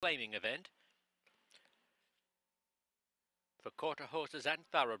claiming event for quarter horses and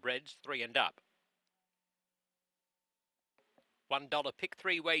thoroughbreds 3 and up. $1 pick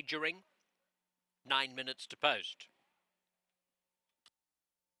 3 wagering, 9 minutes to post.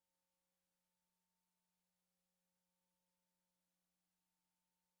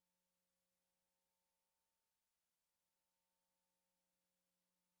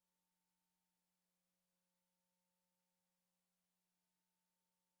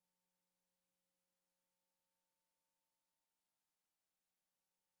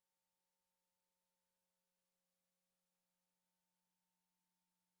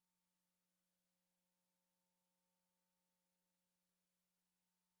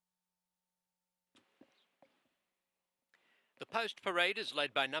 The post parade is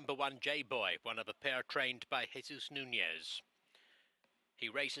led by number 1 J-Boy, one of a pair trained by Jesus Nunez. He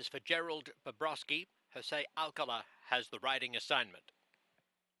races for Gerald Bobrovsky. Jose Alcala has the riding assignment.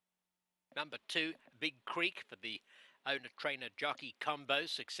 Number 2 Big Creek for the owner-trainer jockey combo,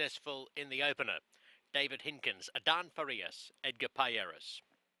 successful in the opener. David Hinkins, Adan Farias, Edgar Payeras.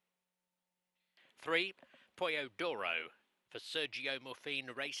 3 Pollo Doro for Sergio Morfine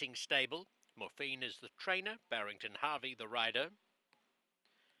Racing Stable. Morfine is the trainer, Barrington Harvey the rider.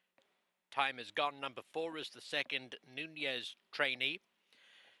 Time is gone. Number 4 is the second Nunez trainee.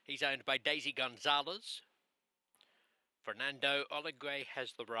 He's owned by Daisy Gonzalez. Fernando Oligre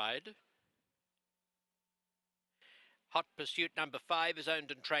has the ride. Hot Pursuit number 5 is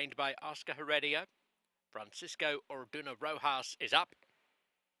owned and trained by Oscar Heredia. Francisco Orduna Rojas is up.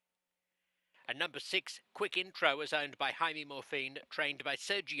 And number 6, Quick Intro, is owned by Jaime Morfine, trained by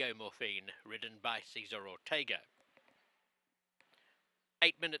Sergio Morfine, ridden by Cesar Ortega.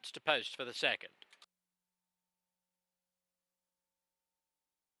 8 minutes to post for the second.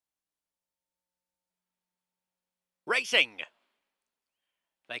 Racing!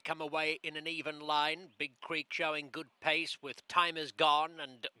 They come away in an even line. Big Creek showing good pace with Time Is Gone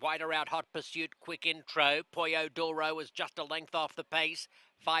and wider out Hot Pursuit, Quick Intro. Pollo Doro is just a length off the pace.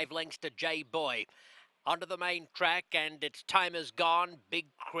 5 lengths to J-Boy. Onto the main track, and it's Time Is Gone, Big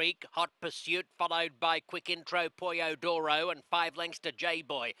Creek, Hot Pursuit, followed by Quick Intro, Pollo Doro, and 5 lengths to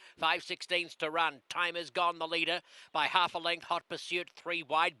J-Boy. 5/16 to run. Time Is Gone, the leader, by half a length. Hot Pursuit, 3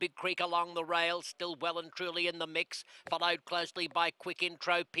 wide. Big Creek along the rails, still well and truly in the mix, followed closely by Quick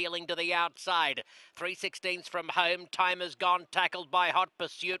Intro, peeling to the outside. 3/16 from home. Time Is Gone, tackled by Hot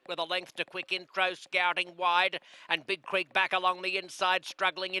Pursuit, with a length to Quick Intro, scouting wide, and Big Creek back along the inside,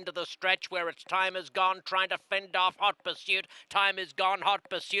 struggling into the stretch where it's Time Is Gone, trying to fend off Hot Pursuit. Time Is Gone, Hot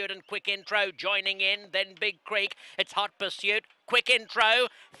Pursuit, and Quick Intro joining in. Then Big Creek. It's Hot Pursuit, Quick Intro,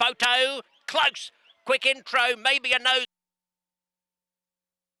 photo, close. Quick Intro, maybe a nose.